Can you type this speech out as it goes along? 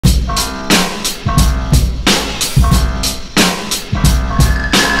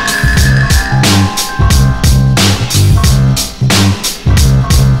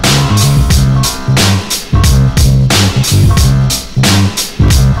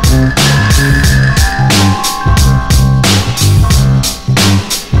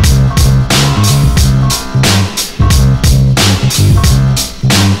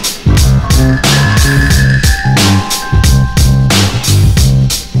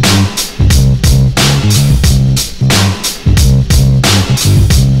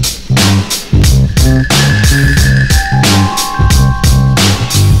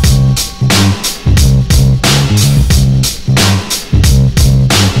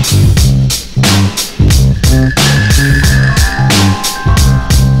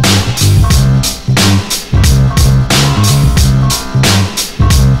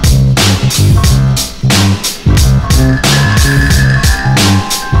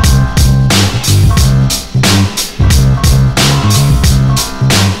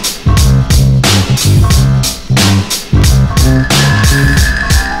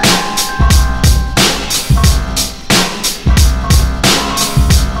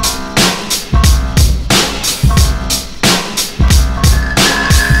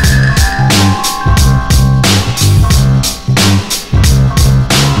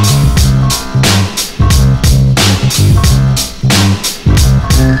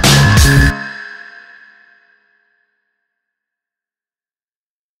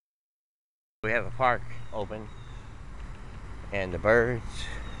We have a park open, and the birds.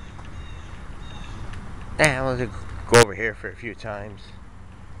 I want to go over here for a few times,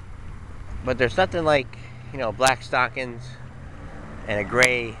 but there's nothing like, black stockings and a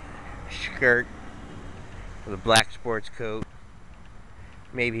gray skirt with a black sports coat,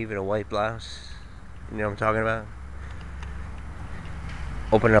 maybe even a white blouse. You know what I'm talking about?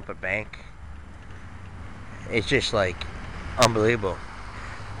 Opening up a bank. It's just like unbelievable.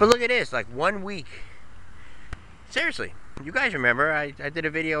 But look at this, like 1 week. Seriously, you guys remember I did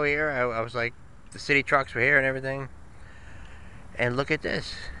a video here. I was like, the city trucks were here and everything. And look at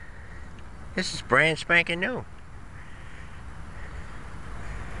this. This is brand spanking new.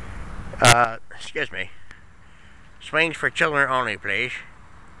 Excuse me. Swings for children only, please.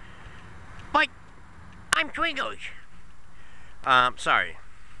 But I'm Twingos. Sorry.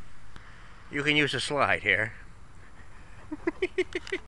 You can use a slide here.